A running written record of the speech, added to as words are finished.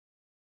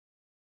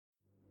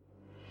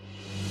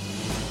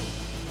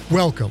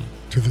Welcome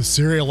to the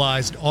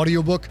serialized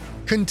audiobook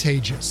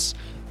Contagious,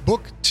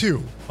 Book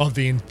 2 of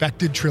the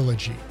Infected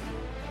Trilogy.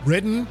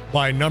 Written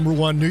by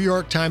 #1 New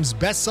York Times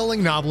bestselling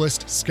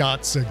novelist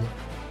Scott Sigler.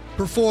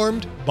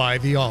 Performed by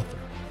the author.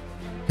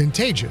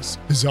 Contagious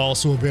is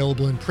also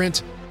available in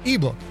print,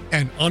 ebook,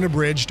 and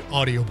unabridged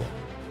audiobook.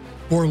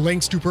 For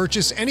links to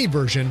purchase any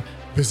version,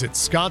 visit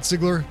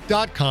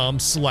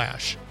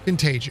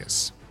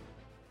scottsigler.com/contagious.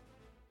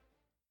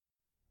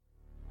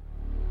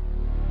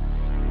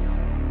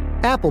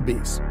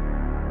 Applebee's.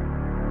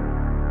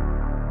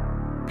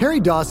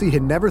 Perry Dawsey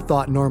had never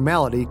thought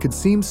normality could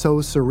seem so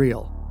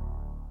surreal,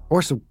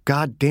 or so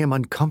goddamn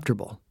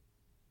uncomfortable.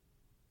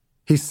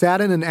 He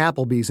sat in an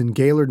Applebee's in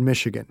Gaylord,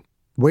 Michigan,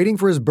 waiting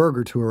for his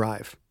burger to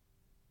arrive.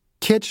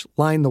 Kitsch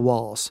lined the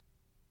walls.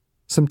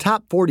 Some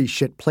top 40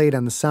 shit played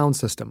on the sound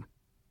system.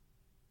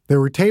 There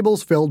were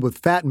tables filled with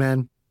fat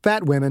men,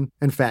 fat women,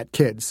 and fat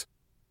kids.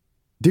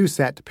 Dew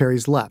sat to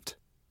Perry's left.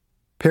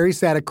 Perry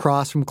sat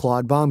across from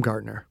Claude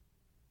Baumgartner.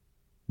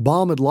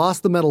 Baum had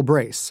lost the metal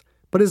brace,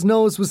 but his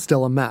nose was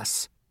still a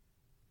mess.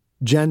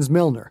 Jens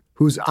Milner,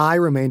 whose eye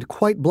remained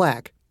quite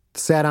black,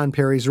 sat on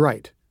Perry's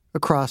right,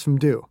 across from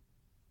Dew.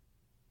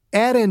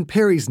 Add in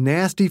Perry's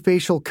nasty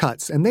facial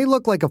cuts, and they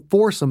looked like a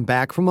foursome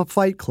back from a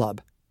fight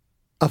club.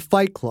 A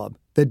fight club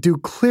that Dew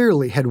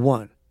clearly had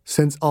won,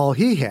 since all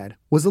he had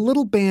was a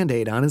little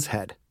Band-Aid on his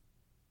head.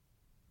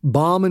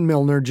 Baum and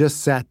Milner just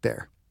sat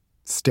there,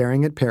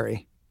 staring at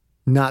Perry,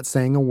 not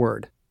saying a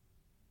word.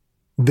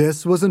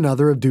 This was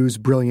another of Dew's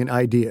brilliant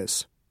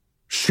ideas.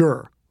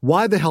 Sure,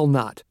 why the hell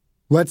not?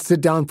 Let's sit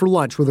down for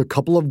lunch with a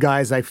couple of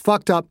guys I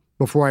fucked up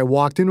before I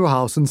walked into a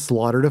house and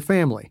slaughtered a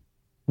family.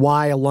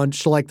 Why, a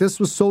lunch like this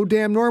was so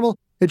damn normal,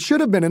 it should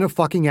have been in a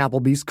fucking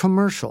Applebee's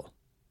commercial.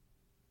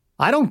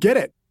 I don't get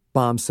it,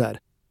 Baum said.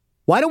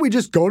 Why don't we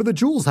just go to the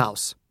Jules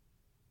house?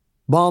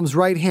 Baum's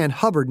right hand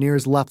hovered near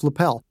his left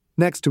lapel,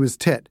 next to his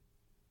tit.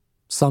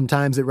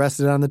 Sometimes it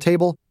rested on the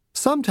table,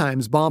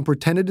 sometimes Baum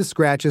pretended to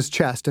scratch his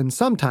chest, and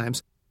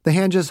sometimes the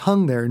hand just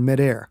hung there in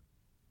midair.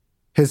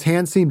 His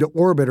hand seemed to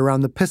orbit around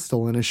the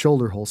pistol in his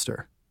shoulder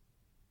holster.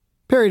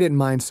 Perry didn't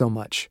mind so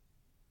much.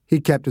 He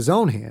kept his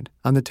own hand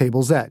on the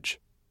table's edge.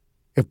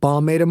 If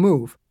Baum made a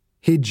move,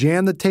 he'd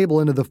jam the table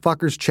into the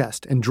fucker's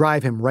chest and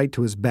drive him right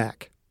to his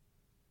back.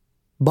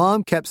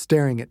 Baum kept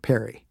staring at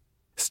Perry,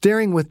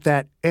 staring with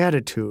that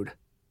attitude.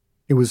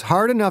 It was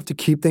hard enough to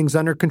keep things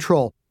under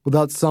control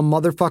without some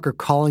motherfucker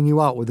calling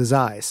you out with his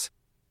eyes.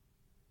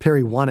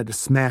 Perry wanted to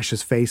smash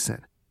his face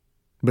in,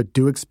 but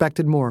Dew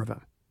expected more of him.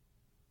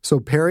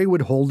 So Perry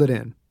would hold it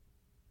in.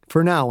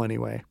 For now,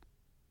 anyway.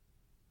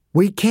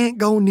 We can't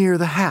go near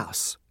the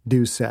house,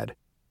 Dew said.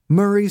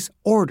 Murray's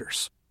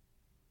orders.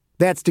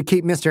 That's to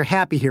keep Mr.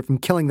 Happy here from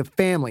killing the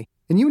family,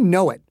 and you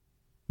know it.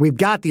 We've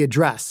got the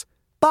address.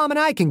 Baum and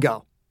I can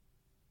go.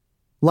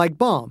 Like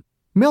Baum,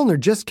 Milner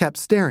just kept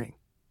staring.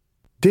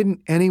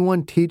 Didn't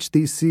anyone teach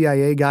these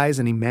CIA guys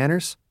any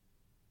manners?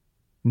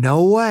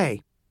 No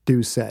way,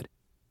 Dew said.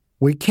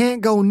 We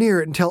can't go near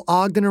it until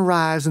Ogden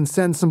arrives and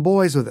sends some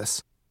boys with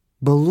us.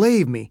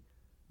 Believe me,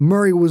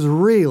 Murray was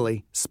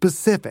really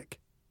specific.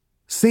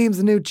 Seems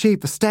the new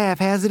chief of staff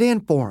has it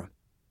in for him.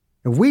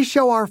 If we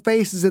show our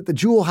faces at the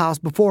Jewel house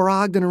before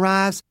Ogden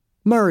arrives,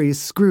 Murray is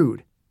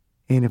screwed.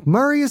 And if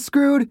Murray is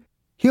screwed,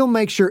 he'll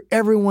make sure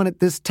everyone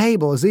at this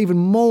table is even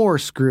more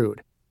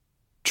screwed.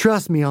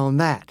 Trust me on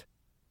that.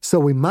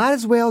 So we might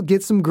as well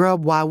get some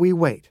grub while we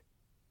wait.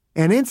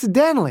 And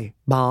incidentally,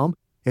 Baum,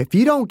 if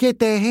you don't get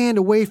that hand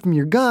away from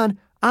your gun,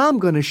 I'm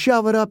going to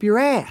shove it up your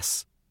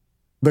ass.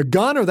 The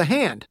gun or the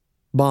hand?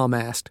 Baum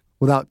asked,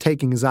 without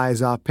taking his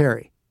eyes off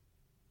Perry.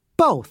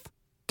 Both,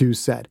 Dew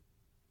said.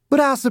 But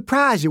I'll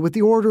surprise you with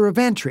the order of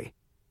entry.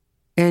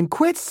 And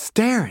quit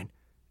staring.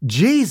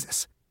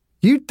 Jesus,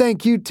 you'd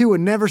think you two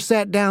had never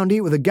sat down to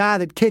eat with a guy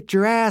that kicked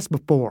your ass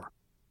before.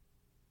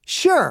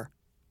 Sure,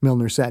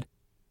 Milner said.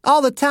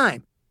 All the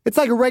time. It's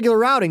like a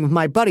regular outing with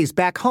my buddies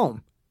back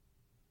home.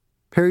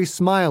 Perry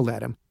smiled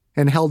at him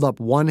and held up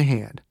one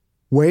hand,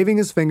 waving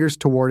his fingers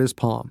toward his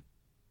palm.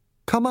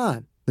 Come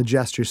on, the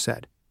gesture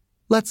said.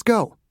 Let's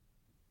go.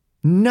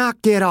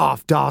 Knock it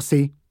off,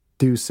 Dawsey,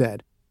 Dew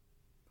said.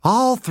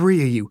 All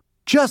three of you,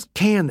 just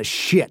can the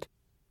shit.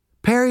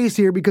 Perry's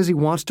here because he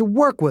wants to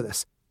work with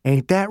us.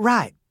 Ain't that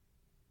right?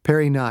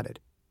 Perry nodded.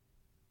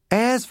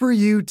 As for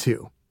you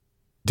two,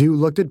 Dew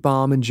looked at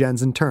Baum and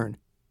Jens in turn.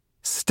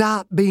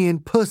 Stop being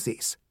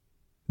pussies.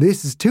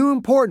 This is too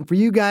important for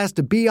you guys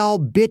to be all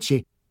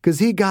bitchy because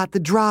he got the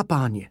drop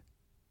on you.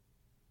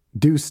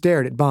 Dew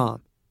stared at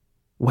Baum.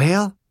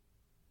 Well?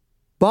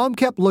 Baum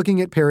kept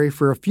looking at Perry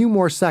for a few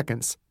more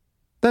seconds,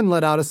 then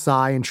let out a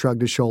sigh and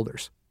shrugged his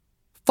shoulders.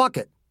 Fuck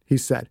it, he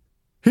said.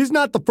 He's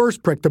not the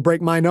first prick to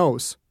break my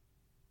nose.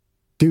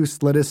 Dew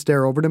slid his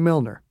stare over to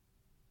Milner.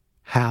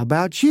 How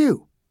about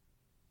you?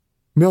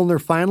 Milner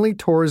finally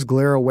tore his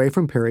glare away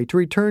from Perry to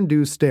return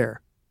Dew's stare.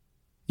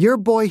 Your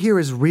boy here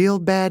is real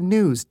bad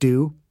news,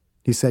 Dew,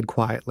 he said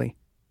quietly.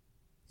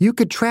 You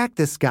could track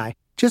this guy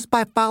just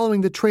by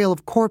following the trail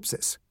of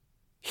corpses.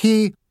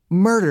 He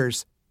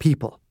murders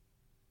people.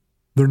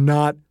 They're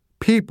not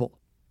people,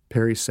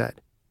 Perry said.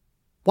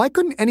 Why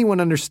couldn't anyone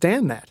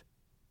understand that?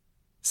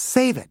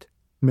 Save it,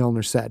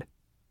 Milner said.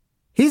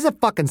 He's a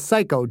fucking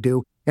psycho,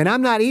 Dew, and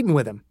I'm not eating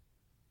with him.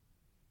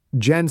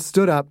 Jen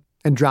stood up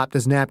and dropped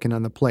his napkin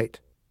on the plate.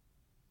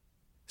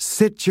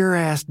 Sit your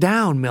ass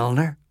down,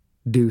 Milner,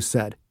 Dew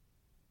said.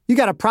 You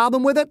got a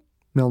problem with it?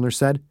 Milner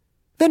said.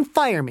 Then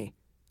fire me.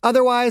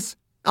 Otherwise,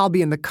 I'll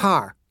be in the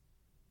car.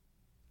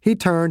 He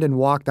turned and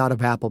walked out of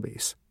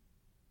Applebee's.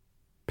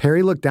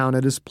 Perry looked down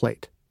at his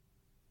plate.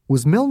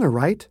 Was Milner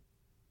right?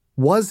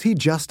 Was he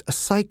just a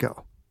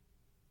psycho?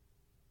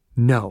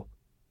 No.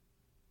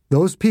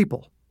 Those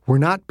people were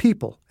not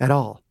people at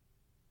all.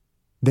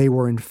 They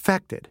were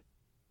infected.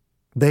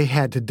 They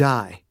had to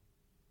die.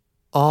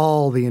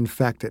 All the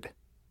infected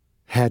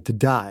had to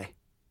die.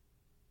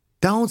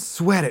 Don't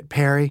sweat it,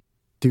 Perry,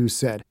 Dew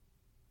said.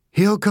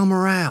 He'll come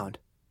around.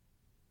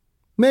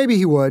 Maybe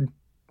he would,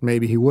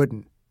 maybe he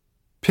wouldn't.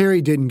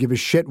 Perry didn't give a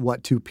shit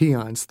what two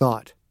peons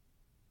thought.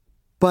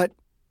 But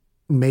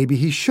maybe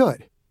he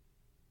should.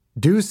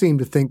 Dew seemed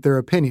to think their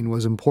opinion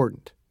was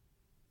important.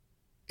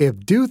 If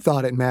Dew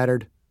thought it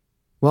mattered,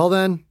 well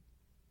then,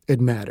 it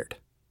mattered.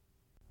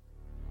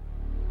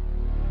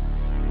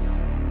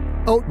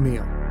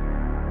 Oatmeal.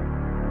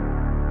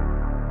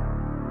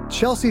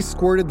 Chelsea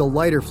squirted the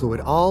lighter fluid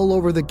all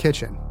over the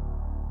kitchen.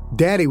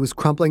 Daddy was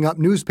crumpling up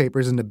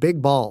newspapers into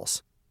big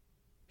balls.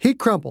 He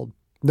crumpled,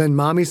 then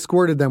Mommy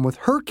squirted them with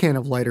her can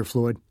of lighter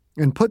fluid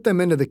and put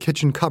them into the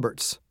kitchen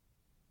cupboards.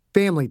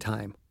 Family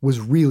time was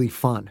really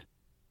fun.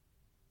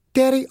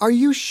 Daddy, are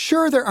you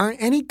sure there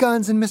aren't any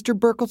guns in Mr.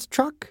 Burkle's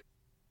truck?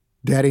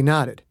 Daddy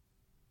nodded.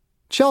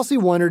 Chelsea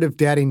wondered if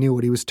Daddy knew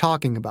what he was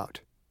talking about.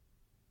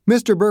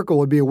 Mr. Burkle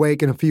would be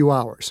awake in a few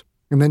hours,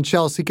 and then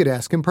Chelsea could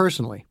ask him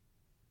personally.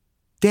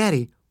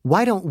 Daddy,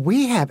 why don't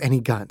we have any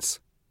guns?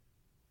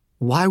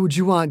 Why would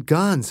you want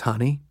guns,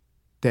 honey?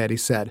 Daddy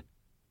said.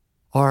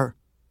 Are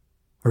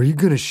you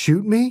going to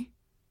shoot me?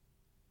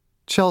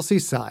 Chelsea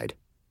sighed.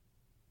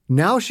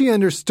 Now she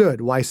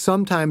understood why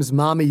sometimes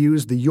Mommy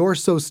used the "you're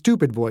so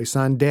stupid" voice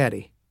on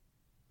Daddy.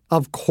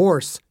 Of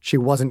course she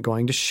wasn't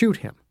going to shoot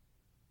him.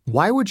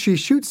 Why would she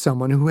shoot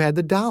someone who had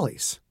the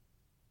dollies?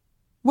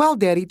 Well,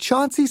 Daddy,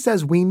 Chauncey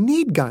says we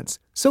need guns,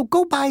 so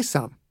go buy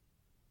some.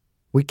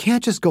 We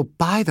can't just go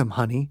buy them,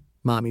 honey,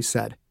 Mommy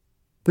said.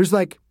 There's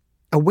like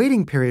a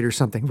waiting period or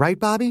something, right,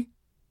 Bobby?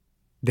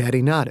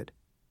 Daddy nodded.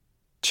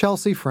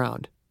 Chelsea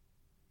frowned.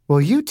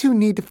 Well, you two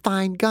need to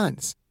find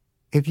guns.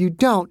 If you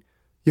don't,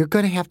 you're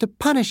going to have to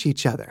punish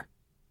each other.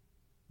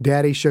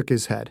 Daddy shook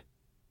his head.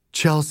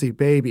 Chelsea,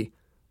 baby,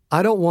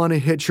 I don't want to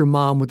hit your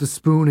mom with a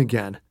spoon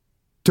again.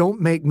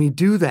 Don't make me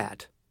do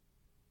that.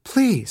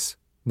 Please,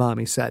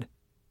 Mommy said.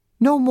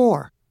 No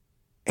more.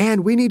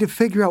 And we need to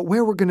figure out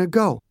where we're going to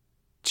go.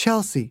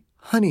 Chelsea,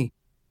 honey,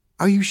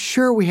 are you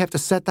sure we have to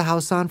set the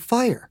house on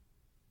fire?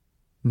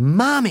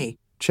 Mommy,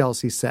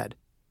 Chelsea said.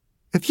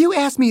 If you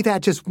ask me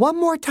that just one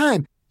more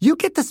time, you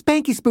get the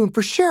spanky spoon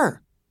for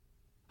sure.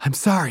 I'm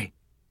sorry,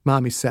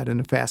 Mommy said in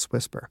a fast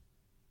whisper.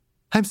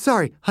 I'm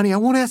sorry, honey, I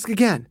won't ask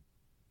again.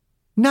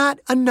 Not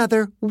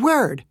another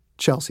word,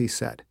 Chelsea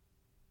said.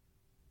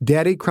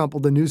 Daddy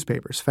crumpled the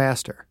newspapers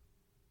faster.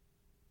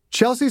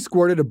 Chelsea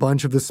squirted a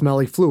bunch of the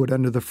smelly fluid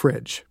under the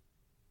fridge.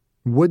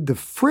 Would the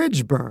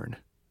fridge burn?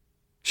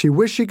 She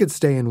wished she could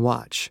stay and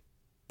watch,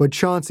 but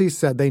Chauncey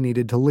said they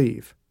needed to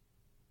leave.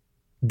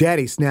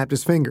 Daddy snapped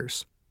his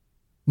fingers.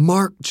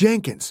 Mark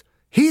Jenkins,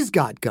 he's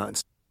got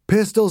guns,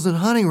 pistols and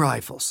hunting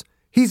rifles.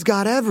 He's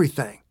got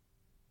everything.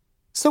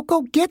 So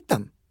go get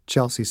them,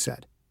 Chelsea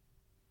said.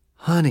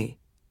 Honey,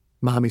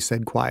 Mommy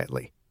said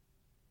quietly,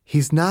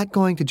 he's not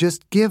going to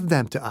just give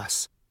them to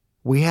us.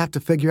 We have to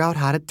figure out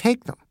how to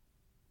take them.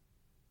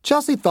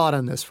 Chelsea thought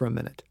on this for a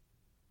minute.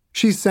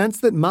 She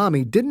sensed that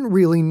Mommy didn't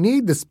really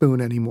need the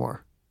spoon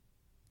anymore.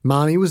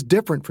 Mommy was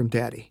different from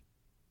Daddy.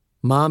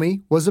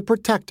 Mommy was a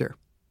protector,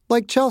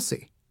 like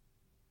Chelsea,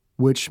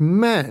 which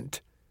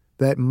meant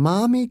that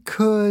Mommy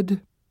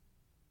could...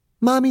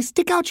 Mommy,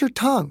 stick out your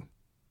tongue.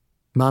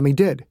 Mommy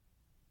did.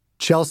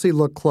 Chelsea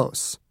looked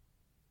close.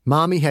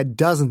 Mommy had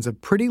dozens of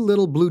pretty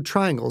little blue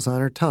triangles on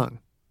her tongue.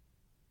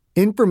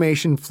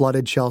 Information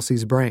flooded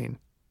Chelsea's brain.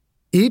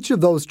 Each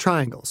of those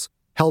triangles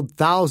held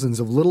thousands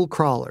of little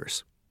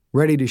crawlers,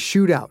 ready to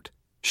shoot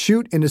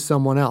into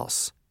someone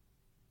else.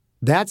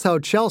 That's how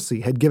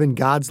Chelsea had given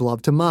God's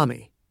love to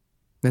Mommy.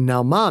 And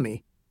now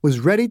Mommy was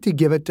ready to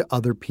give it to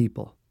other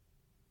people.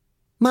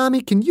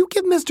 Mommy, can you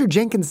give Mr.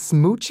 Jenkins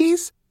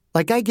smoochies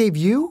like I gave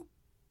you?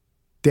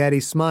 Daddy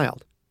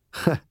smiled.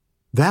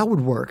 That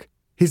would work.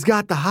 He's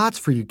got the hots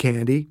for you,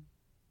 Candy.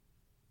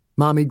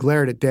 Mommy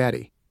glared at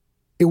Daddy.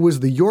 It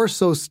was the "you're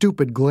so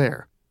stupid"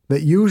 glare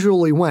that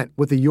usually went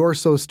with the "you're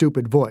so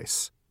stupid"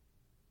 voice.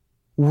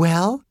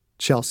 Well,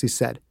 Chelsea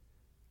said,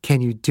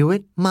 can you do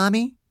it,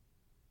 Mommy?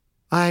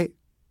 I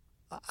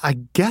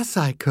guess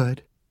I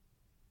could.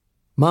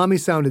 Mommy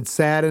sounded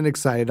sad and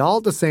excited all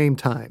at the same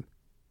time.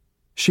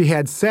 She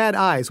had sad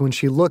eyes when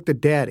she looked at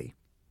Daddy,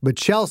 but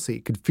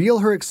Chelsea could feel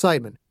her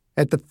excitement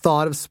at the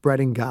thought of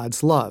spreading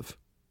God's love.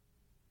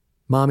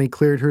 Mommy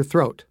cleared her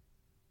throat.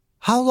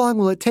 How long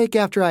will it take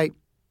after I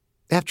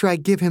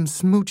give him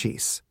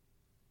smoochies?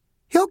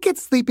 He'll get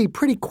sleepy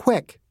pretty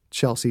quick,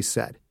 Chelsea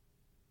said.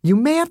 You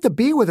may have to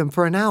be with him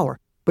for an hour,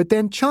 but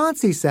then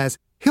Chauncey says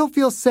he'll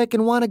feel sick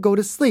and want to go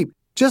to sleep,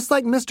 just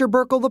like Mr.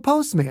 Burkle the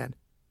postman.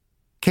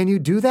 Can you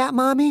do that,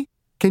 Mommy?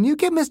 Can you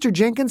get Mr.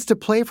 Jenkins to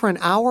play for an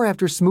hour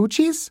after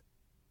smoochies?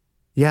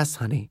 Yes,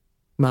 honey,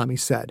 Mommy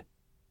said.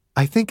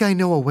 I think I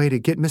know a way to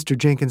get Mr.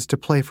 Jenkins to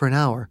play for an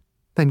hour,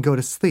 then go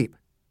to sleep.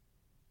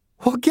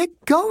 Well,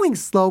 get going,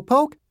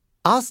 Slowpoke.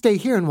 I'll stay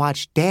here and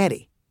watch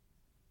Daddy.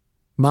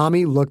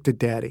 Mommy looked at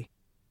Daddy.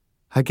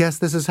 I guess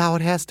this is how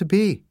it has to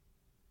be.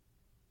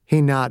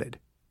 He nodded.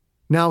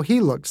 Now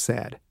he looked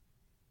sad.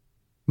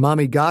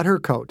 Mommy got her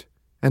coat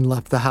and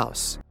left the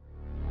house.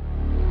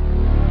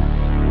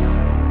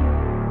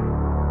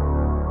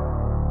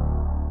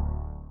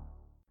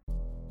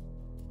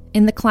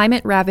 In the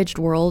climate-ravaged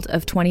world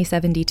of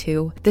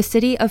 2072, the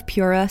city of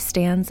Pura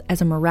stands as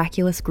a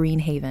miraculous green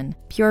haven.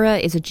 Pura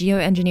is a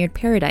geoengineered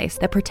paradise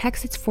that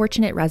protects its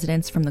fortunate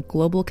residents from the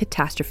global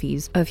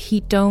catastrophes of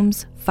heat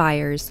domes,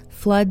 fires,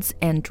 floods,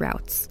 and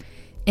droughts.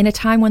 In a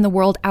time when the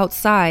world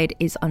outside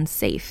is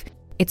unsafe,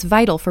 it's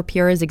vital for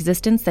Pura's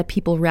existence that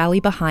people rally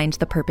behind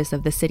the purpose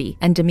of the city,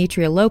 and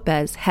Demetria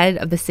Lopez, head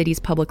of the city's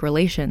public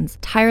relations,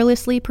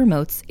 tirelessly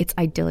promotes its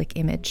idyllic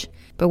image.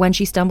 But when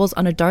she stumbles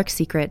on a dark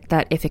secret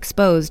that, if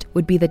exposed,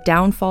 would be the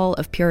downfall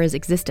of Pura's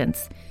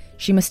existence,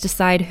 she must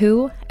decide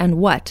who and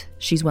what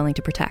she's willing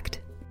to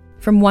protect.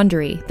 From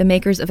Wondery, the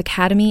makers of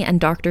Academy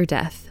and Dr.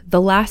 Death, The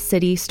Last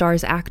City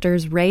stars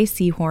actors Ray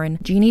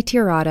Seahorn, Jeannie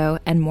Tirado,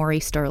 and Maury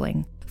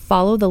Sterling.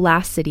 Follow The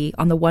Last City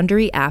on the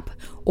Wondery app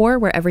or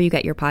wherever you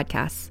get your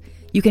podcasts.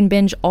 You can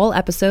binge all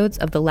episodes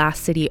of The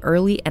Last City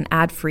early and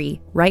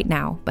ad-free right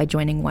now by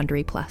joining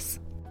Wondery Plus.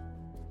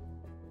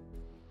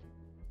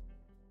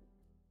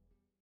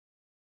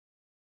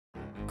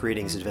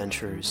 Greetings,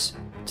 adventurers.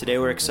 Today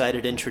we're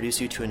excited to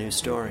introduce you to a new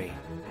story,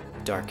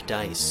 Dark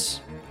Dice,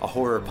 a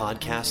horror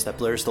podcast that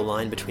blurs the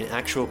line between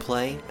actual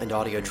play and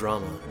audio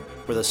drama,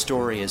 where the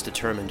story is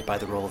determined by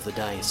the roll of the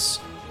dice.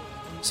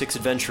 6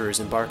 adventurers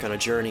embark on a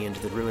journey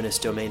into the ruinous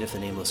domain of the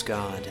Nameless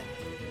God.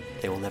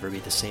 They will never be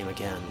the same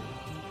again.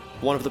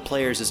 One of the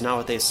players is not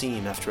what they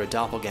seem after a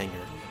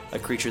doppelganger, a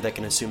creature that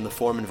can assume the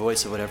form and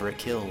voice of whatever it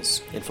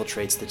kills,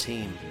 infiltrates the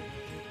team.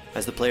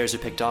 As the players are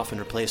picked off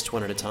and replaced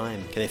one at a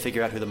time, can they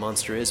figure out who the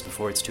monster is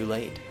before it's too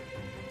late?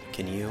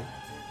 Can you?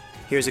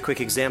 Here's a quick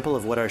example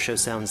of what our show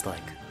sounds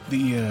like.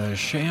 The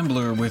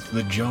shambler with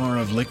the jar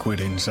of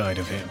liquid inside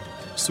of him.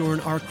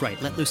 Soren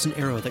Arkwright let loose an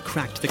arrow that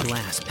cracked the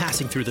glass,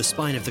 passing through the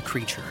spine of the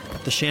creature.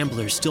 The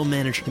shambler still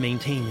managed to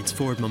maintain its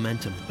forward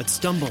momentum, but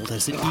stumbled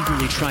as it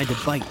eagerly tried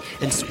to bite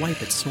and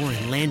swipe at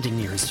Soren, landing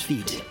near his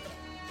feet.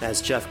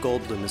 As Jeff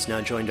Goldblum has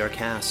now joined our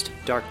cast,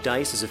 Dark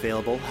Dice is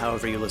available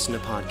however you listen to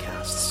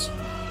podcasts.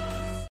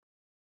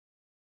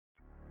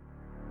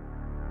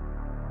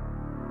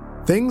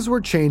 Things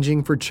were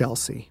changing for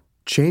Chelsea,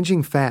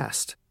 changing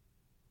fast.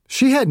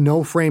 She had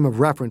no frame of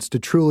reference to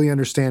truly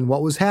understand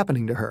what was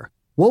happening to her,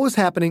 what was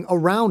happening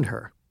around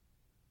her.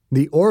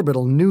 The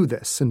Orbital knew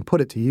this and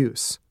put it to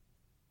use.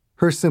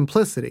 Her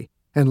simplicity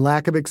and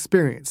lack of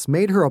experience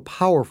made her a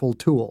powerful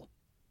tool.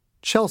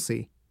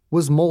 Chelsea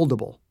was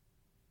moldable.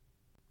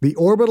 The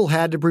Orbital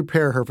had to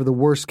prepare her for the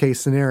worst-case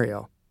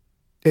scenario,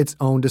 its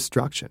own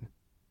destruction.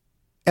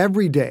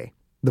 Every day,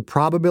 the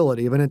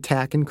probability of an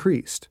attack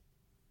increased.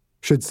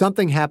 Should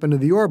something happen to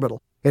the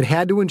Orbital, it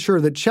had to ensure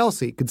that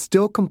Chelsea could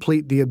still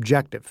complete the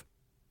objective.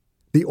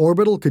 The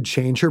Orbital could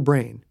change her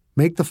brain,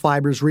 make the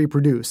fibers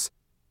reproduce,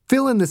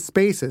 fill in the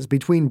spaces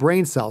between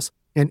brain cells,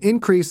 and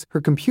increase her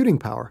computing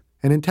power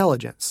and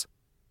intelligence.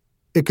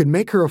 It could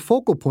make her a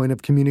focal point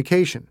of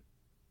communication.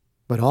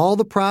 But all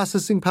the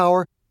processing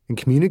power and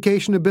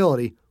communication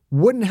ability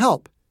wouldn't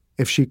help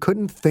if she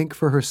couldn't think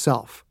for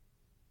herself.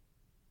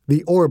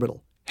 The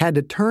Orbital had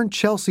to turn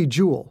Chelsea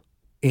Jewell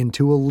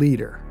into a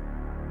leader.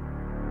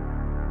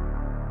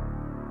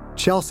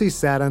 Chelsea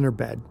sat on her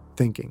bed,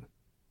 thinking.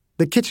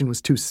 The kitchen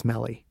was too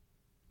smelly.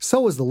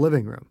 So was the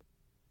living room.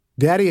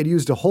 Daddy had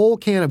used a whole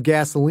can of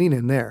gasoline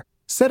in there,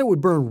 said it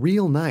would burn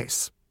real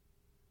nice.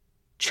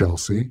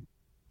 Chelsea,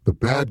 the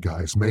bad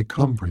guys may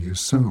come for you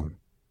soon.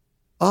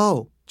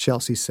 Oh,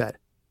 Chelsea said.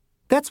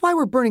 That's why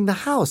we're burning the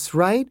house,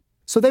 right?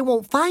 So they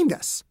won't find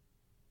us.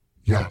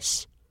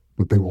 Yes,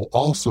 but they will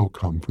also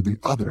come for the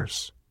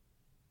others.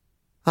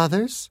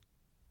 Others?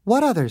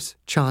 What others,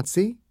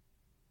 Chauncey?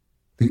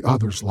 The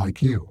others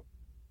like you,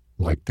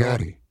 like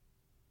Daddy.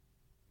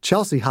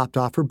 Chelsea hopped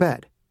off her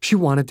bed. She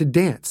wanted to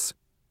dance.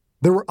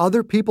 There were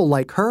other people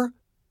like her?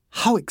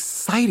 How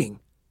exciting!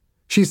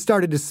 She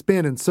started to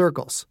spin in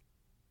circles.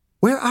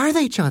 Where are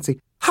they, Chauncey?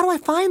 How do I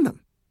find them?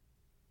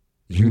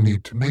 You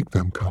need to make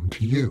them come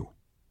to you.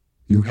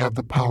 You have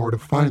the power to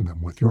find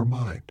them with your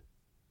mind.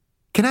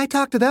 Can I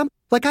talk to them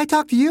like I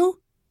talk to you?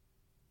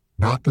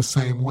 Not the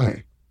same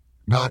way.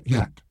 Not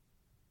yet.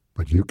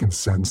 But you can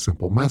send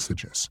simple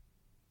messages.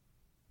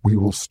 We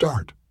will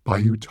start by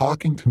you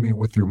talking to me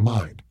with your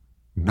mind,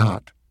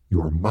 not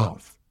your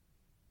mouth.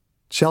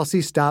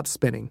 Chelsea stopped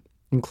spinning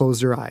and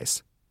closed her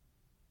eyes.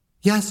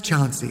 Yes,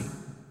 Chauncey.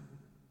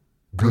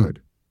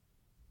 Good.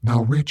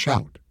 Now reach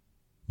out.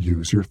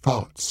 Use your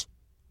thoughts.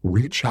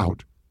 Reach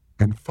out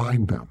and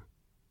find them.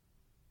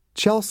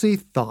 Chelsea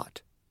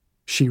thought.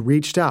 She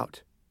reached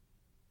out.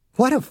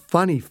 What a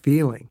funny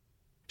feeling.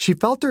 She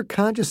felt her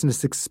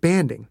consciousness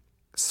expanding,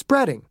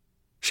 spreading.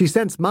 She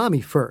sensed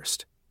Mommy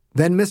first,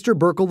 then Mr.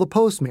 Burkle the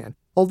postman,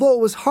 although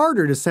it was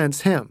harder to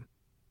sense him.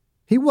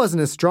 He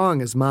wasn't as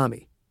strong as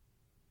Mommy.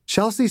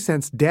 Chelsea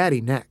sensed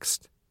Daddy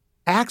next.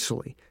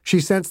 Actually, she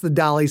sensed the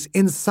dollies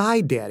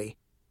inside Daddy.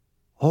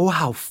 Oh,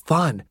 how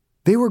fun.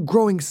 They were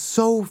growing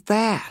so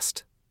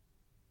fast.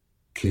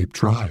 Keep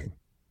trying.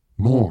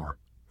 More.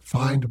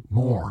 Find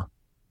more.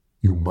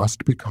 You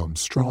must become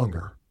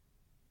stronger.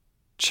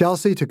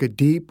 Chelsea took a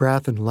deep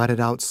breath and let it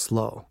out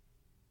slow.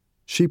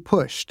 She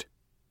pushed.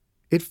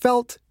 It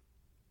felt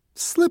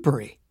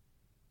slippery.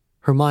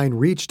 Her mind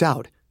reached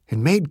out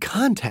and made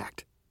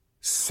contact.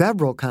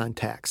 Several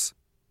contacts.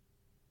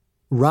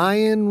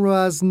 Ryan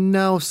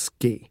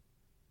Rosnowski.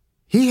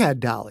 He had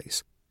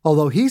dollies,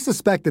 although he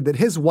suspected that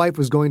his wife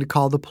was going to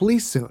call the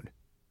police soon.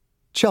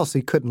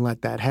 Chelsea couldn't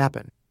let that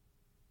happen.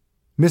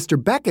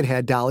 Mr. Beckett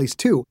had dollies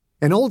too,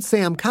 and old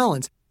Sam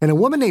Collins, and a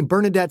woman named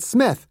Bernadette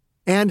Smith,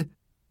 and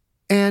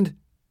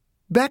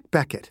Beck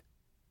Beckett,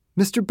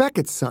 Mr.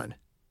 Beckett's son.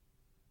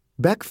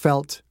 Beck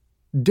felt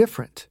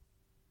different.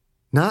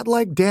 Not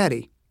like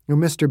Daddy or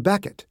Mr.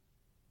 Beckett.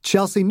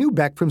 Chelsea knew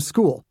Beck from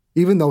school,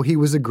 even though he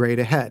was a grade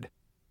ahead.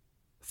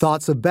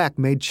 Thoughts of Beck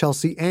made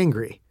Chelsea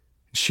angry.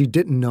 She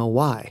didn't know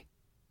why.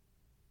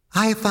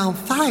 I have found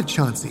 5,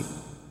 Chauncey.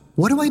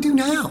 What do I do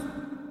now?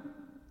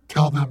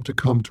 Tell them to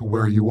come to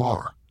where you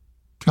are.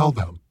 Tell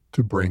them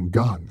to bring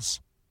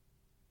guns.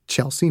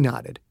 Chelsea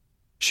nodded.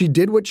 She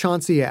did what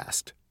Chauncey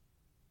asked.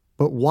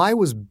 But why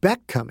was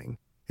Beck coming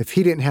if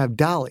he didn't have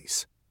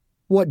dollies?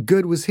 What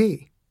good was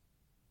he?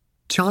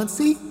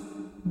 Chauncey,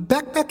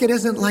 Beck Beckett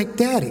isn't like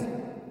Daddy.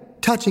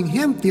 Touching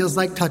him feels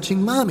like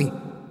touching Mommy,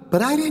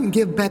 but I didn't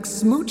give Beck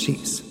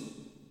smoochies.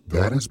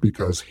 That is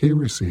because he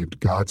received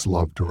God's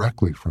love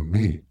directly from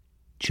me,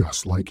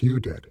 just like you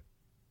did.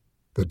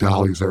 The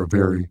dollies are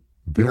very,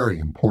 very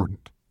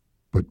important,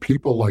 but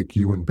people like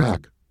you and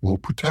Beck will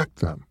protect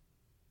them.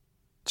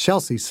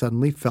 Chelsea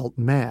suddenly felt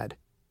mad.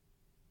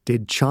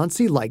 Did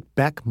Chauncey like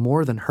Beck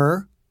more than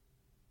her?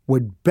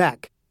 Would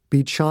Beck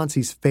be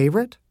Chauncey's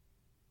favorite?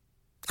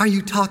 Are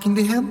you talking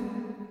to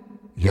him?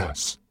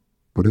 Yes,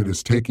 but it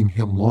is taking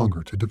him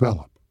longer to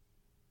develop.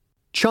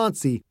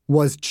 Chauncey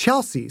was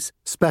Chelsea's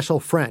special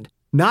friend,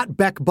 not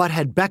Beck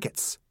Butthead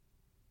Beckett's.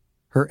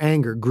 Her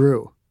anger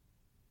grew.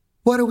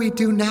 What do we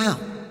do now?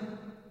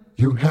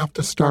 You have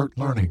to start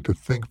learning to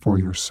think for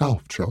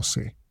yourself,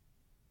 Chelsea.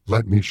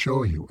 Let me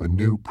show you a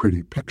new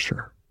pretty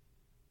picture.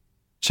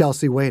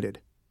 Chelsea waited.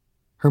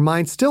 Her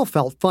mind still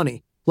felt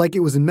funny, like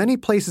it was in many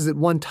places at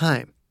one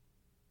time.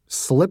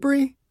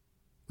 Slippery?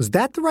 Was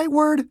that the right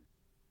word?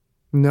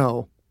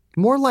 No,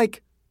 more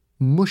like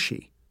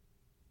mushy.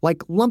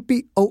 Like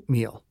lumpy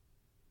oatmeal.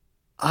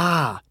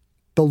 Ah,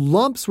 the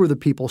lumps were the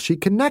people she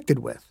connected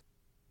with.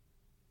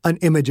 An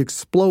image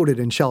exploded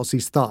in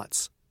Chelsea's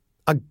thoughts.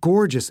 A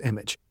gorgeous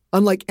image,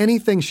 unlike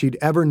anything she'd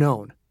ever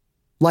known.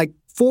 Like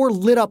 4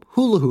 lit-up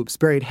hula hoops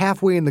buried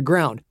halfway in the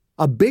ground,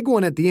 a big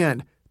one at the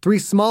end, 3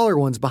 smaller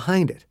ones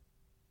behind it.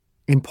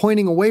 And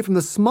pointing away from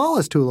the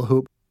smallest hula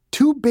hoop,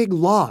 2 big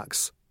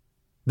logs.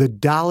 The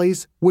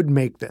dollies would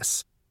make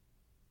this.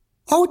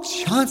 Oh,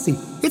 Chauncey,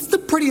 it's the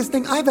prettiest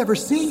thing I've ever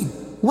seen.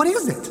 What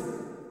is it?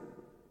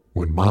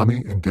 When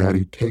Mommy and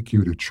Daddy take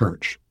you to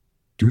church,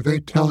 do they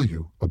tell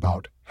you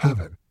about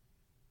heaven?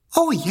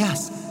 Oh,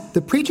 yes.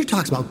 The preacher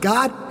talks about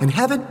God and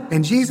heaven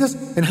and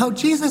Jesus and how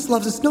Jesus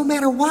loves us no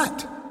matter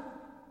what.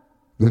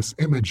 This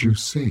image you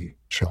see,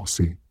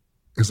 Chelsea,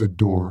 is a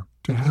door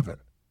to heaven.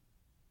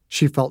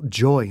 She felt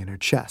joy in her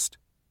chest.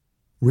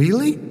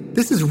 Really?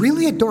 This is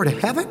really a door to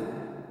heaven?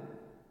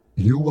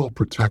 You will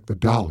protect the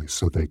dollies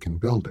so they can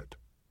build it.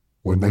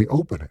 When they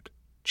open it,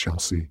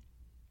 Chelsea,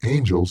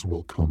 angels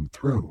will come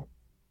through.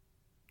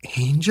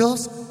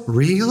 Angels?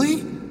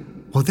 Really?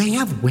 Will they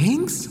have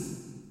wings?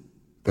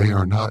 They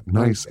are not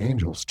nice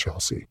angels,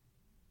 Chelsea.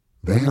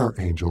 They are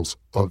angels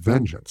of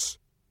vengeance.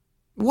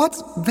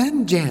 What's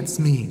vengeance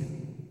mean?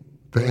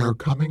 They are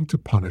coming to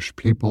punish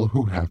people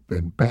who have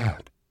been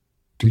bad.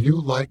 Do you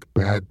like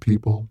bad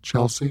people,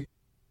 Chelsea?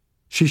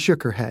 She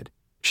shook her head.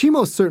 She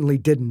most certainly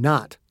did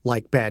not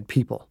like bad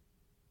people.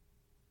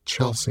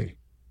 Chelsea,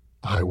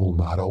 I will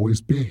not always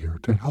be here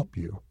to help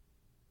you.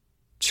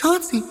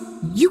 Chauncey,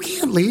 you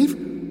can't leave.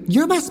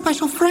 You're my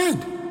special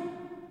friend.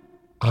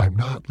 I'm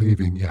not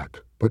leaving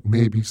yet, but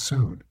maybe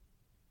soon.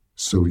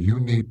 So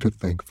you need to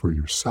think for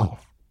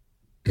yourself.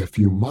 If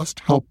you must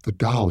help the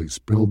dollies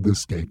build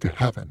this gate to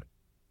heaven,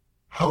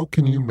 how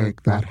can you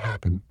make that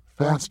happen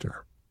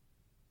faster?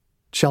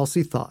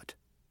 Chelsea thought.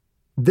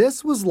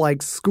 This was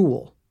like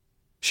school.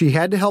 She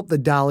had to help the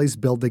dollies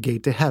build the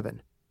gate to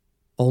heaven.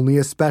 Only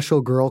a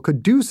special girl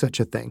could do such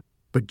a thing,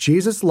 but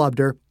Jesus loved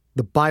her.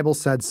 The Bible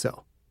said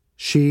so.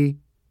 She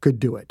could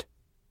do it.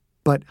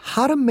 But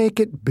how to make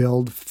it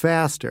build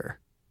faster?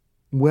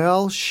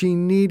 Well, she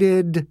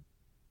needed...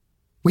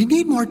 We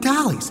need more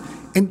dollies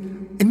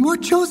and more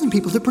chosen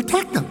people to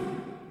protect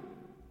them.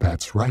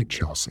 That's right,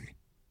 Chelsea.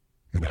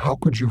 And how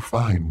could you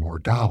find more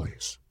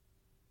dollies?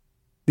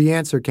 The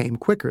answer came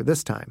quicker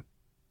this time.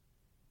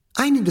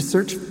 I need to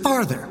search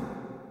farther.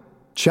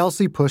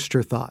 Chelsea pushed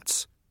her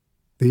thoughts.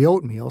 The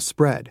oatmeal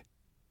spread.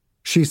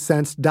 She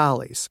sensed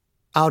dollies,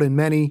 out in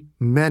many,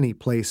 many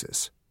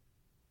places.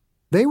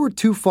 They were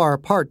too far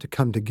apart to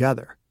come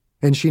together,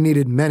 and she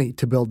needed many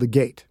to build the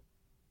gate.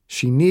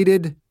 She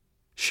needed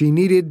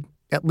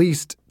at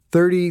least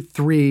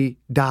 33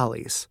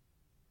 dollies.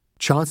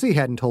 Chauncey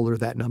hadn't told her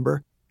that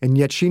number, and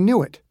yet she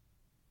knew it.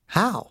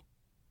 How?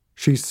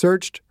 She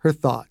searched her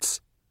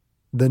thoughts.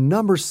 The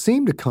number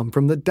seemed to come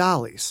from the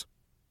dollies.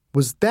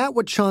 Was that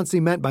what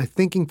Chauncey meant by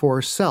thinking for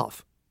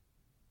herself?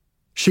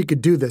 She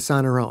could do this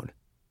on her own.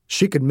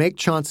 She could make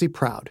Chauncey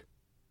proud.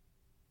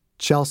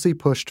 Chelsea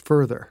pushed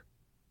further.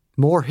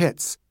 More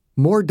hits,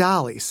 more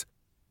dollies,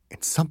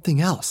 and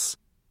something else.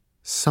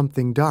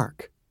 Something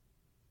dark.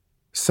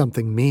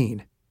 Something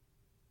mean.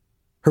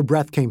 Her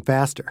breath came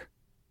faster.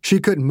 She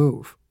couldn't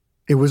move.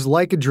 It was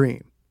like a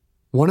dream.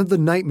 One of the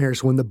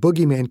nightmares when the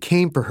boogeyman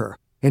came for her,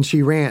 and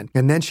she ran,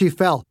 and then she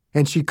fell,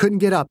 and she couldn't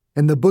get up,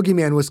 and the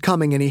boogeyman was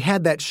coming, and he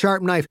had that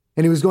sharp knife,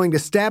 and he was going to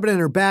stab it in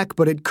her back,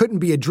 but it couldn't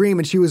be a dream,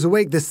 and she was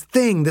awake. This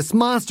thing, this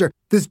monster,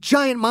 this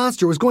giant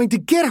monster was going to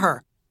get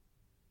her.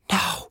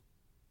 No.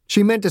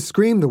 She meant to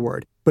scream the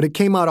word, but it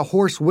came out a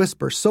hoarse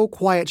whisper, so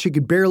quiet she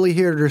could barely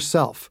hear it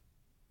herself.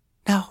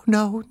 No,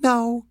 no,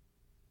 no.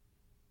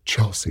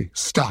 Chelsea,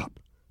 stop.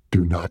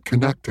 Do not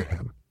connect to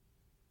him.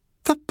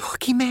 The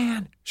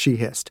boogeyman, she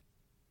hissed.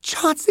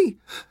 Chauncey,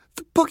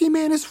 the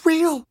boogeyman is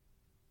real.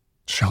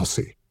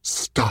 Chelsea,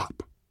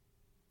 stop.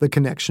 The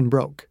connection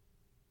broke.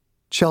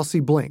 Chelsea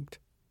blinked,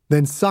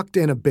 then sucked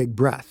in a big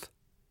breath.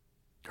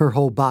 Her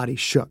whole body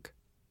shook.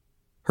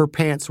 Her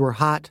pants were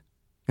hot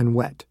and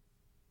wet.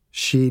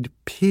 She'd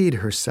peed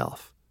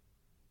herself.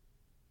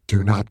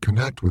 Do not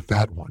connect with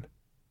that one.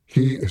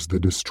 He is the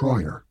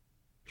destroyer.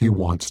 He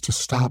wants to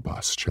stop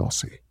us,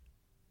 Chelsea.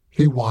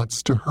 He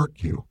wants to hurt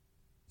you.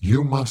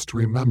 You must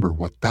remember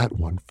what that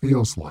one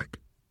feels like.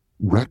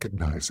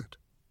 Recognize it,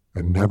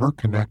 and never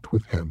connect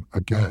with him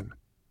again.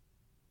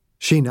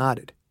 She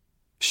nodded.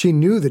 She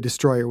knew the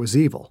destroyer was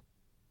evil.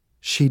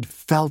 She'd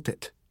felt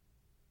it.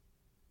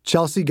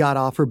 Chelsea got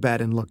off her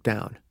bed and looked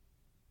down.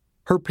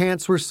 Her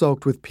pants were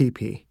soaked with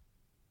pee-pee.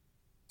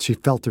 She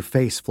felt her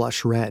face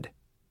flush red.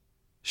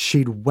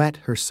 She'd wet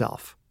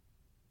herself.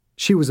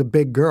 She was a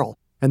big girl,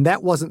 and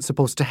that wasn't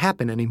supposed to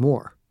happen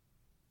anymore.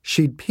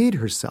 She'd peed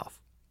herself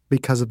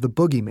because of the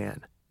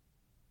boogeyman.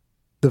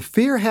 The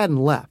fear hadn't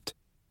left,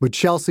 but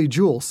Chelsea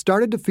Jewell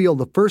started to feel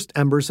the first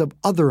embers of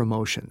other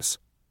emotions.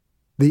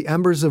 The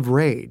embers of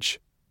rage.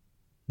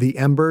 The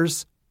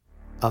embers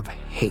of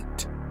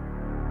hate.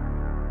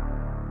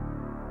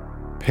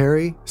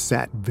 Perry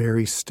sat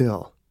very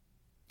still.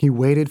 He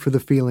waited for the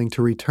feeling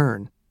to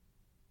return.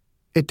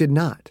 It did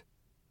not.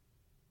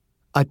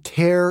 A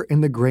tear in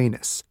the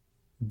grayness,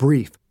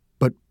 brief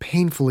but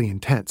painfully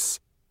intense,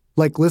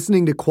 like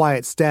listening to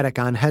quiet static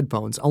on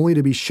headphones only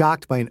to be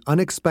shocked by an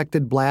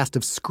unexpected blast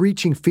of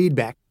screeching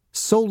feedback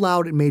so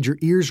loud it made your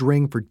ears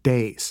ring for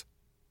days.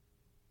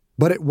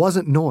 But it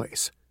wasn't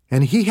noise,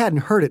 and he hadn't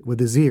heard it with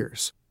his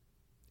ears.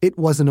 It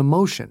was an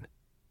emotion.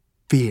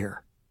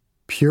 Fear.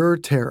 Pure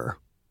terror.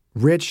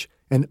 Rich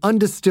and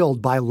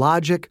undistilled by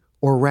logic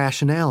or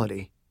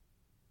rationality.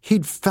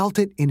 He'd felt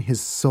it in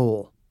his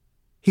soul.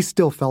 He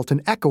still felt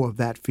an echo of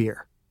that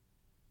fear.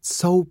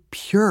 So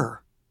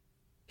pure.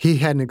 He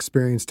hadn't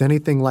experienced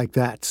anything like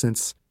that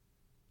since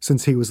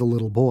he was a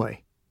little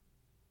boy.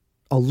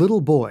 A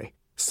little boy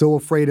so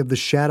afraid of the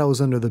shadows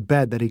under the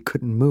bed that he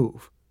couldn't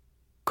move,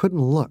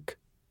 couldn't look,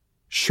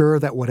 sure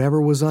that whatever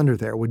was under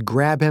there would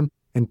grab him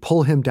and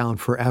pull him down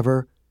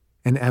forever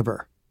and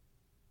ever.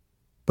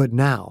 But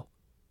now,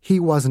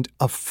 he wasn't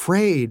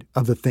afraid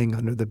of the thing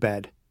under the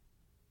bed.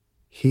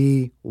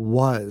 He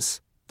was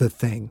the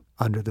thing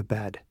under the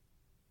bed.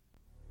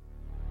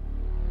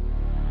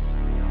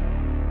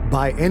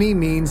 By any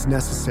means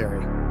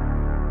necessary.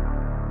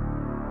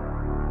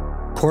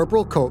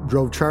 Corporal Cope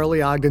drove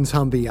Charlie Ogden's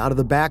Humvee out of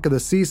the back of the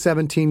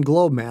C-17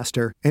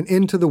 Globemaster and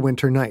into the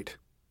winter night.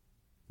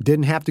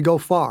 Didn't have to go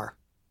far.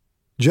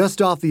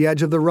 Just off the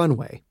edge of the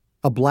runway,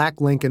 a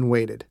black Lincoln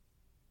waited.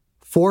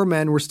 4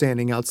 men were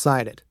standing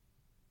outside it.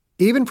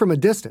 Even from a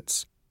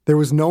distance, there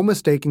was no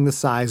mistaking the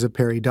size of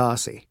Perry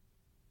Dawsey.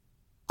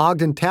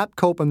 Ogden tapped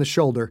Cope on the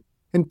shoulder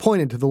and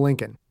pointed to the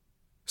Lincoln.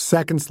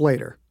 Seconds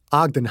later,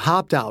 Ogden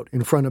hopped out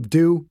in front of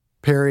Dew,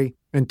 Perry,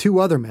 and 2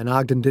 other men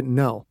Ogden didn't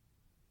know.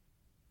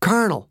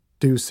 "Colonel,"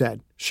 Dew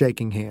said,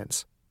 shaking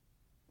hands.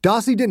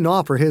 Dawsey didn't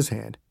offer his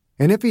hand,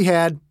 and if he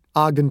had,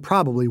 Ogden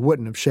probably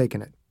wouldn't have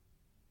shaken it.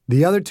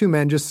 The other 2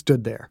 men just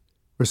stood there,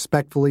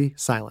 respectfully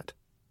silent.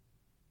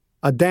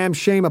 "A damn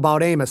shame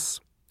about Amos,"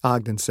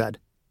 Ogden said.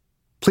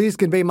 "Please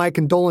convey my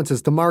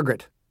condolences to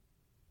Margaret."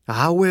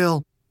 "I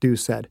will," Dew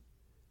said.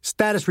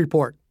 "Status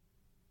report."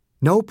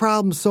 "No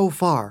problem so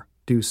far,"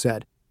 Dew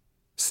said.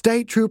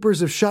 State troopers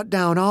have shut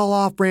down all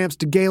off-ramps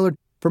to Gaylord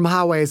from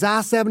highways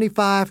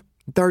I-75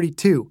 and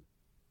 32.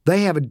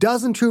 They have a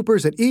dozen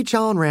troopers at each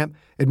on-ramp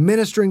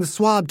administering the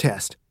swab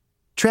test.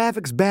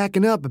 Traffic's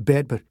backing up a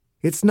bit, but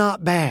it's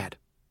not bad.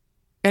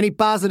 Any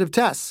positive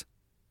tests?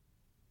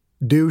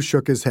 Dew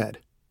shook his head.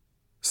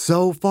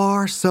 So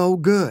far, so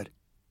good.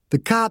 The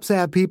cops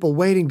have people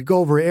waiting to go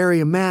over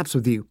area maps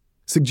with you,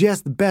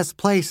 suggest the best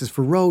places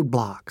for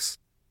roadblocks.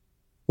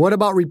 What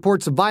about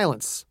reports of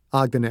violence?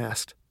 Ogden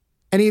asked.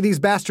 Any of these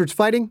bastards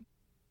fighting?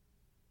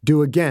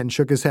 Dew again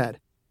shook his head.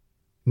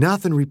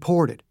 Nothing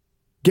reported.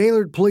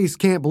 Gaylord police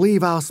can't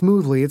believe how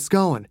smoothly it's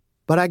going,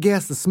 but I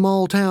guess the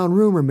small-town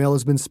rumor mill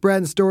has been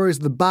spreading stories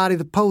of the body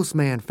the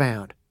postman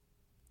found.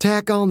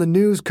 Tack on the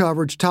news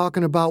coverage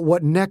talking about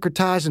what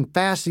necrotizing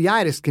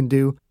fasciitis can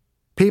do.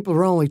 People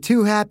are only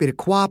too happy to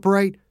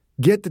cooperate,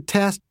 get the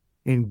test,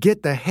 and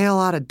get the hell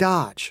out of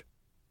Dodge.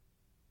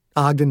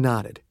 Ogden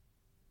nodded.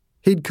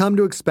 He'd come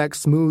to expect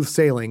smooth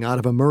sailing out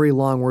of a Murray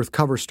Longworth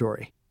cover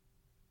story.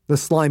 The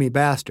slimy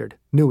bastard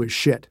knew his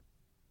shit.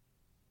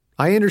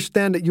 I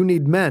understand that you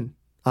need men,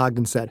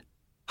 Ogden said.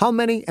 How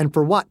many and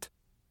for what?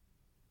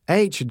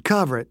 8 should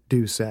cover it,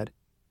 Dew said.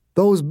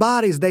 Those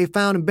bodies they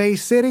found in Bay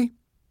City?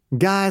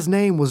 Guy's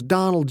name was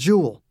Donald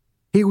Jewell.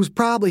 He was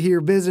probably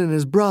here visiting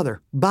his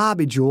brother,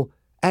 Bobby Jewell,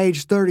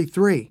 age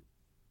 33.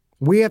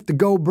 We have to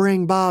go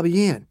bring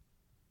Bobby in.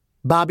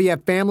 Bobby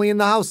have family in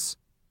the house?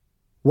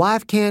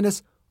 Wife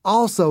Candace,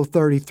 also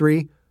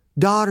 33.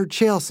 Daughter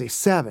Chelsea,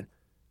 7.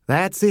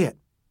 That's it.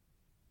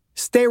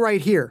 Stay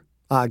right here,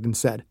 Ogden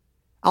said.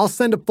 I'll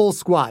send a full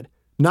squad,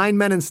 9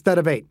 men instead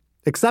of 8.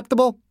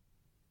 Acceptable?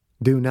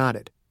 Dew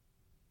nodded.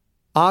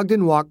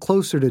 Ogden walked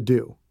closer to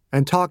Dew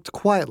and talked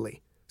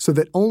quietly so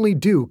that only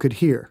Dew could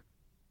hear.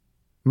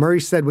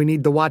 Murray said we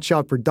need to watch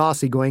out for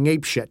Dawsey going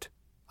apeshit,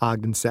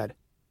 Ogden said.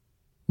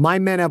 My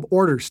men have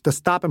orders to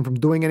stop him from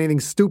doing anything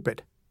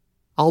stupid.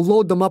 I'll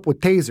load them up with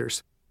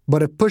tasers,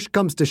 but if push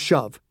comes to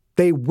shove,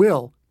 they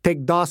will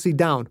take Dawsey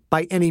down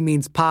by any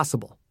means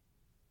possible.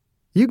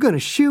 You gonna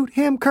shoot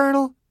him,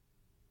 Colonel?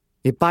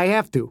 If I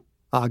have to,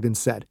 Ogden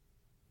said.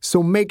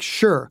 So make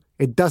sure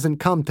it doesn't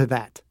come to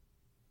that.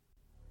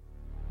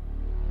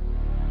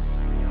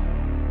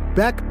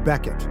 Beck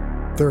Beckett,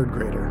 3rd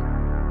grader.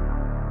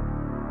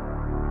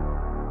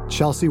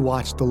 Chelsea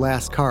watched the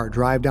last car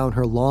drive down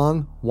her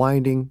long,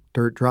 winding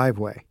dirt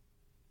driveway.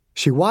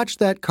 She watched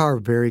that car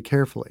very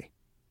carefully,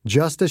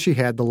 just as she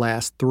had the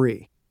last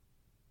 3.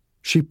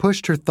 She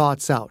pushed her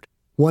thoughts out,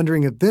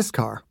 wondering if this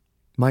car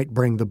might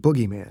bring the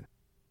boogeyman.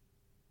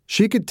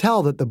 She could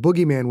tell that the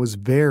boogeyman was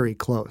very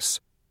close,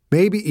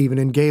 maybe even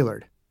in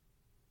Gaylord.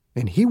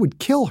 And he would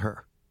kill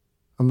her,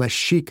 unless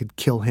she could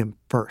kill him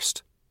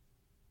first.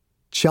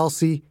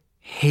 Chelsea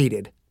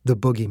hated the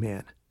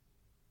boogeyman.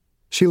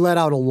 She let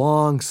out a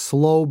long,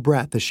 slow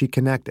breath as she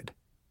connected.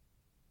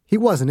 He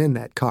wasn't in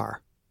that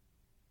car.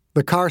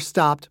 The car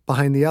stopped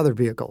behind the other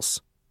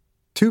vehicles.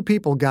 2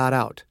 people got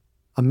out,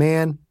 a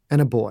man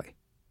and a boy.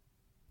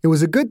 It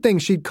was a good thing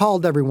she'd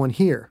called everyone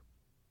here.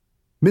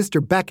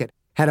 Mr. Beckett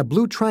had a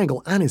blue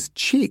triangle on his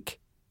cheek.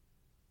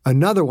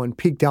 Another one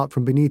peeked out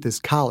from beneath his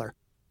collar,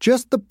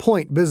 just the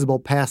point visible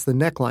past the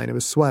neckline of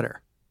his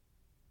sweater.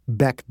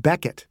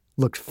 Beckett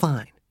looked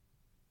fine.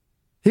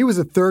 He was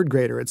a 3rd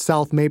grader at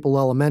South Maple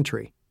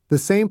Elementary, the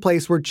same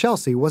place where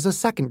Chelsea was a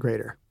 2nd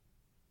grader.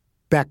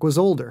 Beck was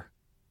older.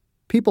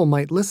 People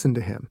might listen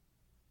to him.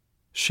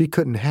 She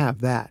couldn't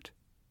have that.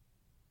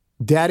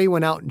 Daddy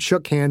went out and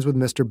shook hands with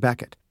Mr.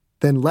 Beckett,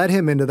 then led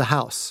him into the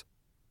house.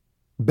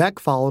 Beck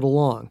followed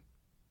along.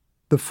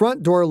 The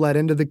front door led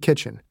into the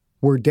kitchen,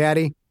 where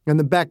Daddy and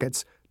the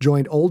Becketts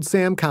joined old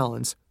Sam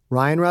Collins,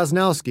 Ryan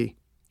Rosnowski,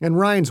 and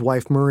Ryan's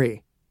wife,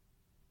 Marie.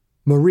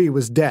 Marie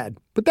was dead,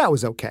 but that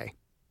was okay.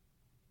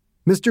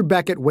 Mr.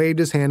 Beckett waved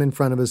his hand in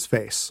front of his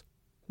face.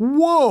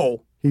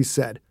 Whoa, he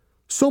said.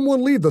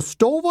 Someone leave the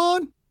stove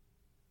on?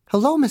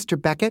 Hello, Mr.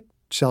 Beckett,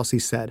 Chelsea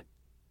said.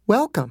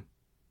 Welcome.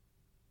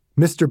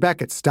 Mr.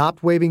 Beckett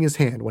stopped waving his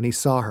hand when he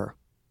saw her.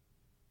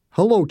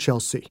 Hello,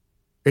 Chelsea.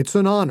 It's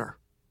an honor.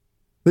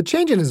 The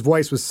change in his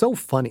voice was so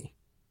funny.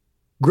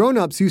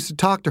 Grown-ups used to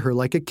talk to her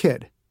like a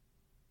kid.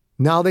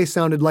 Now they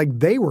sounded like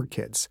they were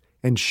kids,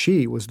 and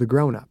she was the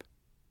grown-up.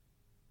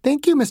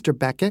 Thank you, Mr.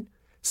 Beckett.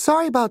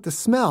 Sorry about the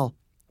smell.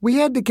 We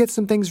had to get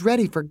some things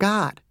ready for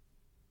God.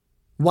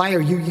 Why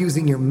are you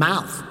using your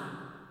mouth?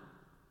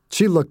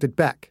 She looked at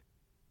Beck.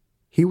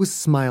 He was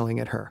smiling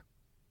at her.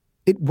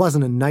 It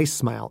wasn't a nice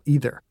smile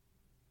either.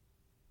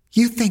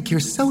 You think you're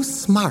so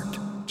smart,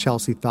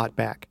 Chelsea thought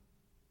back.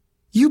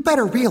 You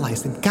better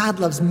realize that God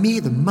loves me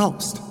the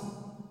most.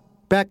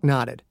 Beck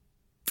nodded.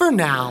 For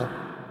now.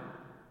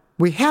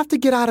 We have to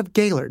get out of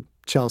Gaylord,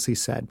 Chelsea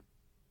said.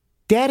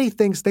 Daddy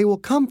thinks they will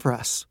come for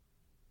us.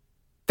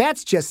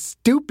 That's just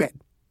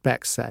stupid,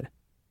 Beck said.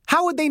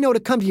 How would they know to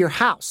come to your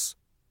house?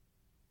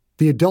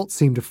 The adults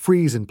seemed to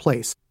freeze in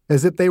place,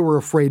 as if they were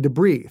afraid to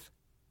breathe.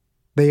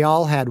 They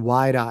all had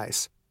wide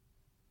eyes.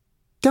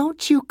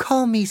 Don't you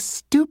call me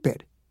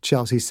stupid,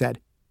 Chelsea said.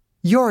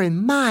 You're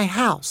in my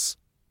house.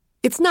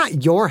 It's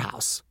not your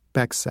house,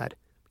 Beck said.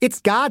 It's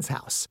God's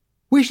house.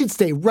 We should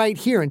stay right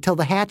here until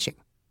the hatching.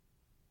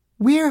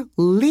 We're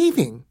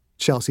leaving,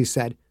 Chelsea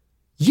said.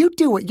 You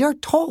do what you're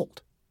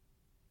told.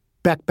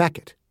 Beck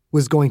Beckett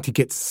was going to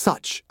get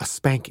such a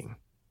spanking.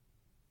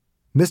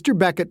 Mr.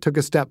 Beckett took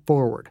a step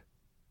forward.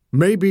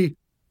 Maybe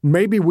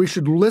we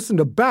should listen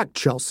to Beck,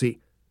 Chelsea.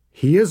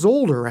 He is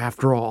older,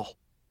 after all.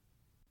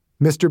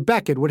 Mr.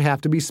 Beckett would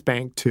have to be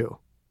spanked, too.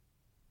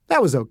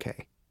 That was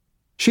okay.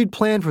 She'd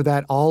planned for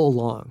that all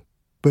along,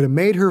 but it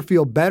made her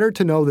feel better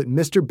to know that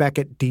Mr.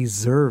 Beckett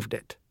deserved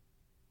it.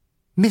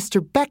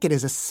 Mr. Beckett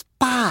is a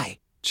spy,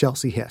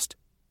 Chelsea hissed.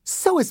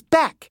 So is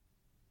Beck.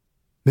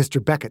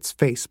 Mr. Beckett's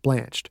face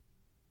blanched.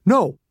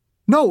 No,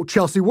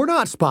 Chelsea, we're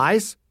not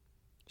spies.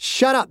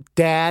 Shut up,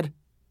 Dad,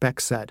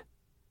 Beck said.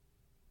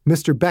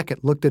 Mr.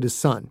 Beckett looked at his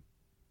son,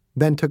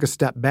 then took a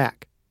step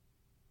back.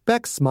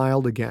 Beck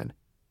smiled again.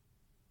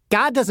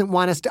 God doesn't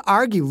want us to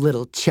argue,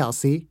 little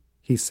Chelsea,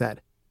 he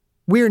said.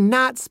 We're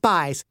not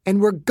spies,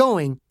 and we're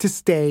going to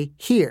stay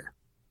here.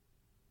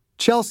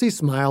 Chelsea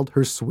smiled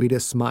her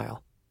sweetest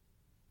smile.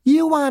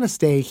 You want to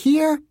stay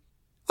here?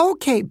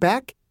 Okay,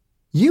 Beck.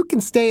 You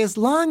can stay as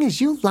long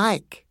as you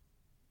like.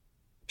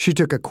 She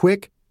took a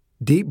quick,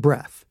 deep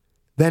breath,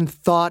 then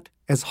thought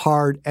as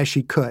hard as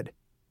she could.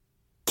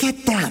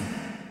 Get them!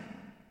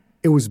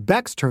 It was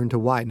Beck's turn to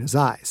widen his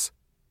eyes.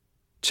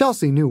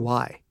 Chelsea knew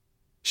why.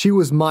 She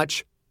was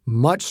much,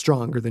 much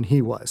stronger than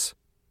he was.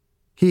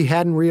 He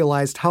hadn't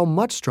realized how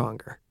much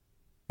stronger.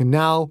 And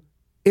now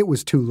it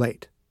was too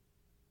late.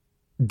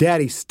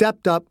 Daddy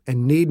stepped up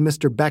and kneed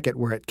Mr. Beckett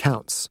where it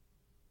counts.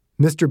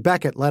 Mr.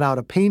 Beckett let out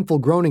a painful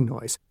groaning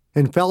noise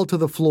and fell to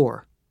the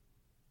floor.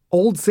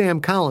 Old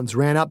Sam Collins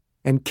ran up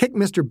and kicked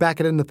Mr.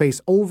 Beckett in the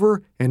face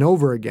over and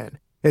over again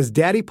as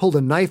Daddy pulled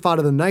a knife out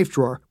of the knife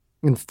drawer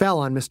and fell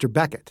on Mr.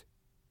 Beckett.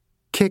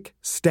 Kick,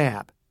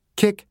 stab,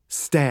 kick,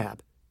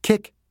 stab,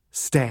 kick,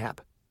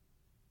 stab.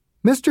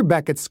 Mr.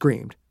 Beckett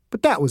screamed,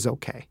 but that was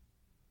okay.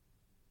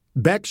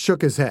 Beck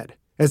shook his head,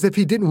 as if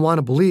he didn't want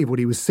to believe what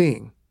he was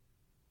seeing.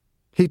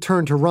 He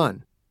turned to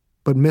run,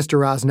 but Mr.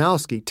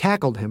 Rosnowski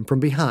tackled him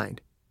from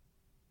behind.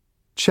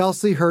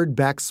 Chelsea heard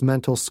Beck's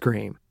mental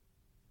scream.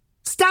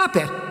 Stop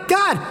it!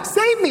 God,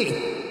 save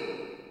me!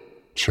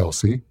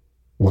 Chelsea,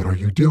 what are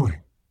you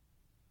doing?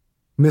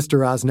 Mr.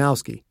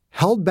 Rosnowski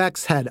held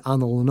Beck's head on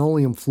the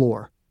linoleum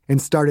floor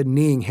and started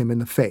kneeing him in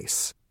the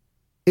face.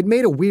 It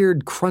made a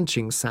weird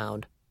crunching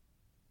sound.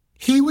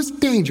 He was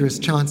dangerous,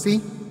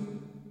 Chauncey.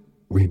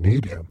 We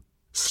need him.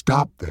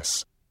 Stop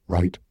this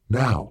right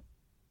now.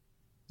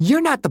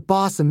 You're not the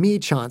boss of me,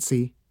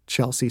 Chauncey,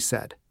 Chelsea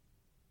said.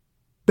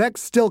 Beck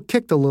still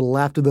kicked a little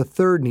after the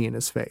third knee in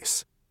his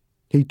face.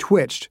 He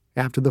twitched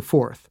after the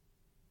fourth.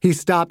 He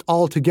stopped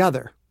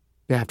altogether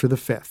after the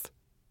fifth.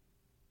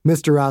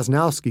 Mr.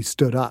 Rosnowski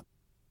stood up.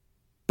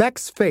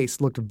 Beck's face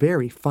looked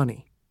very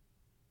funny.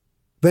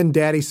 Then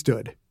Daddy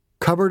stood,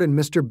 covered in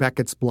Mr.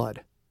 Beckett's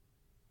blood.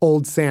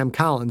 Old Sam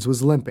Collins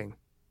was limping.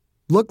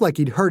 Looked like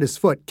he'd hurt his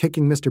foot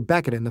kicking Mr.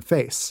 Beckett in the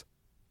face.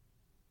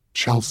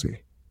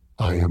 Chelsea,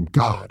 I am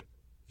God.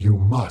 You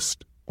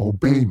must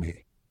obey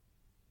me.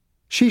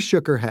 She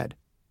shook her head.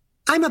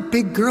 I'm a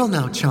big girl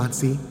now,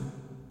 Chauncey.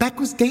 Beck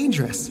was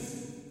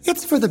dangerous.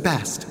 It's for the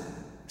best.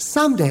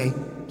 Someday,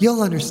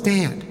 you'll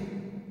understand.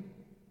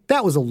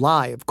 That was a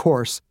lie, of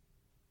course.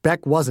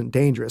 Beck wasn't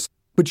dangerous,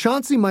 but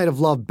Chauncey might have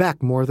loved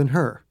Beck more than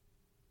her.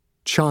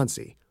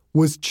 Chauncey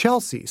was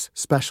Chelsea's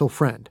special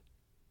friend.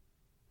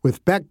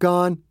 With Beck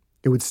gone,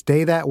 it would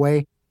stay that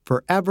way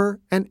forever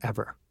and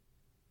ever.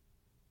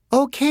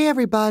 Okay,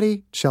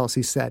 everybody,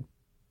 Chelsea said.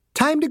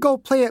 Time to go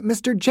play at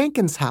Mr.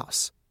 Jenkins'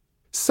 house.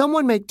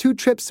 Someone make 2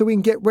 trips so we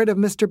can get rid of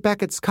Mr.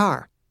 Beckett's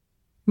car.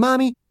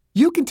 Mommy,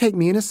 you can take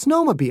me in a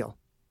snowmobile.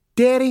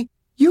 Daddy,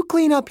 you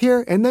clean up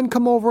here and then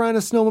come over on a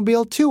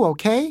snowmobile too,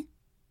 okay?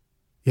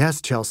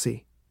 Yes,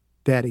 Chelsea,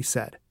 Daddy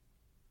said.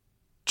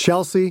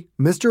 Chelsea,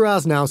 Mr.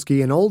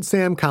 Rosnowski, and old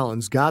Sam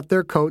Collins got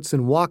their coats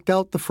and walked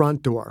out the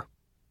front door,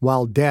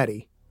 while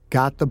Daddy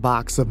got the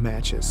box of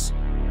matches.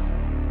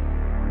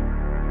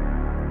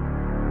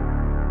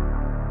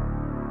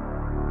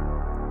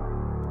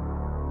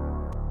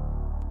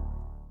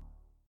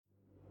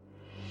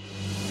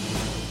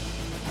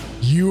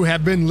 You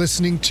have been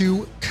listening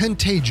to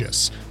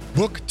Contagious,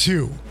 Book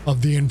 2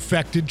 of the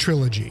Infected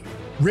Trilogy,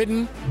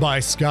 written by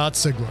Scott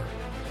Sigler,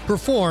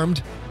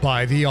 performed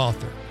by the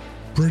author,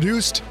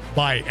 produced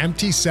by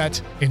Empty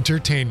Set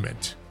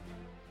Entertainment.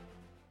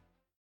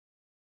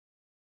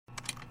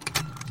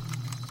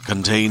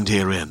 Contained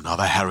herein are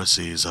the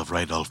heresies of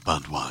Radolf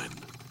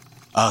Burntwine,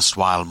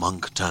 erstwhile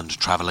monk turned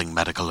traveling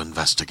medical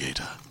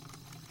investigator.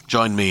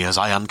 Join me as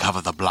I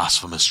uncover the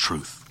blasphemous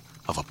truth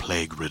of a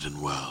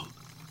plague-ridden world,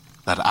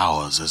 that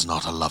ours is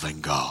not a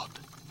loving God,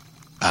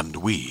 and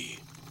we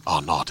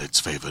are not its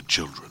favored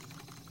children.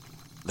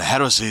 The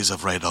heresies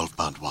of Radolf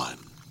Burntwine,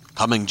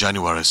 coming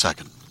January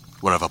 2nd,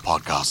 wherever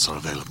podcasts are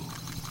available.